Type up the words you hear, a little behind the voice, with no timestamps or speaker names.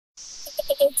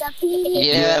It's a feeling.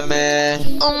 Yeah,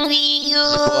 man. Only you.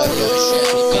 Boy, you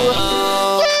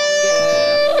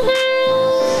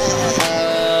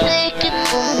Take it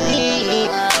from me.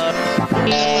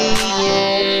 Yeah.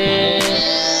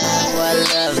 Oh, I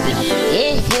love this.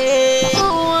 Yeah.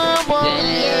 Oh, I want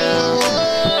you.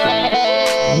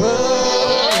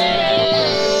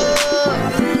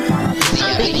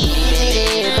 I'm believing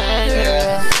in my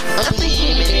girl. I'm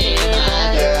believing in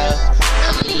my girl.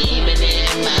 I'm believing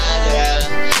in my girl.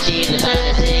 She's the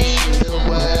best thing in the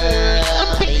world. I'm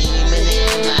believing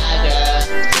in my girl.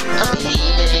 I'm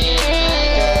believing in my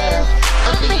girl.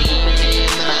 I'm believing in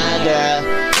my girl.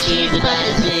 She's the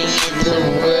best thing in the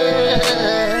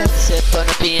world. Sip on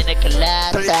a pina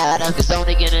colada. It's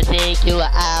only gonna take you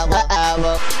an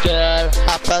hour. Girl,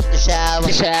 hop up the shower.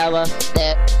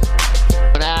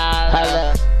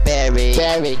 Holla,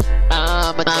 Berry.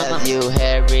 I'ma tell you,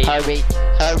 hurry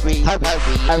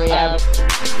up.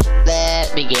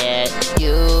 Let me get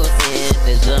you in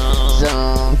the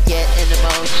zone. Get in the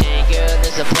motion, girl,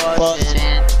 there's a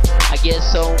portion. I get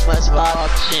so much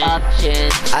option.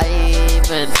 I ain't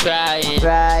even trying.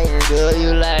 Girl,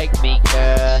 you like me,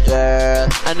 girl.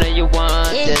 I know you want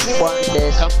this.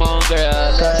 Come on,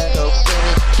 girl, let's go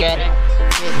get it.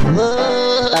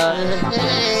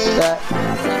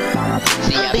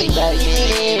 See, I'm believing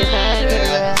in my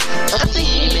girl. I'm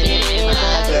believing in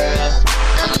my girl.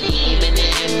 I'm believing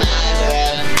in my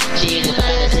girl. She's the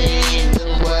best thing in the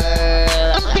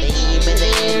world. I'm believing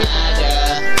in my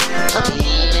girl. I'm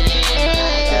believing in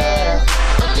my girl.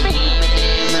 I'm believing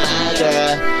in my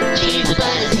girl. She's the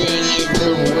best thing in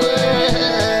the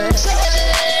world.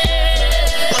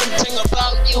 One thing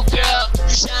about you, girl,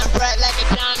 you shine bright like a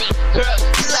diamond, girl.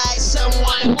 You like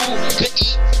someone who could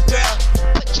eat, girl.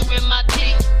 Put you in my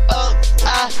tea, oh,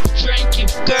 I drink you,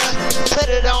 girl. Put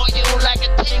it on you like a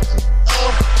thing,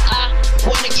 oh, I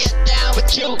wanna get down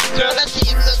with you, girl. I see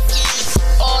you looking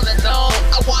all alone.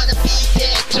 I wanna be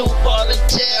there to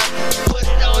volunteer. Put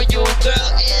it on you, girl,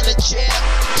 in a chair.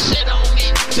 Sit on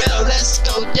me, girl, let's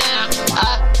go down.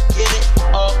 I get it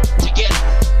all together.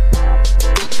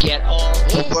 Get all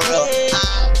the world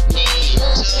I need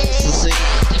to see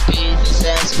to be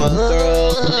successful,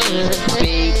 girl. Please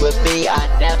be with me, I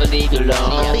never leave you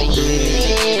alone. I'm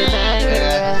believing in my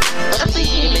girl. I'm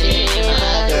believing in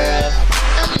my girl.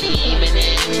 I'm believing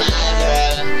in my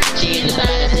girl. She's the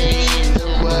best thing in the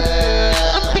world.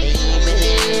 I'm believing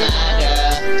in my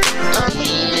girl. I'm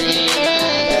believing in my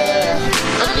girl.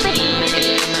 I'm believing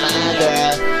in my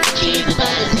girl. She's the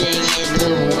best thing in the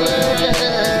world.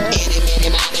 Any,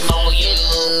 many, more you.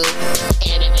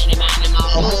 Any, many,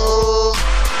 more who.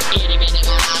 Any, many,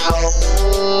 more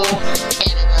who.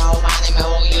 Any,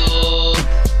 more you.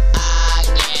 I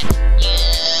get you.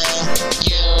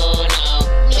 You know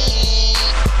me.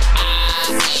 I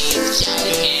ain't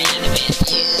joking with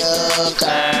you,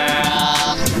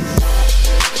 girl.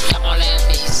 Come on, let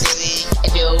me see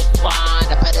if you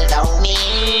wanna put it on me.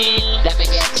 Let me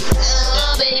get you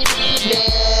now, baby,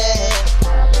 yeah.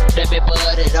 Let me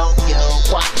put it on you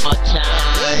one more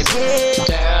time.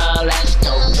 Girl, let's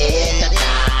go get the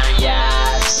time,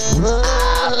 yes.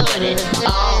 I'll put it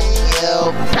on you,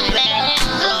 baby.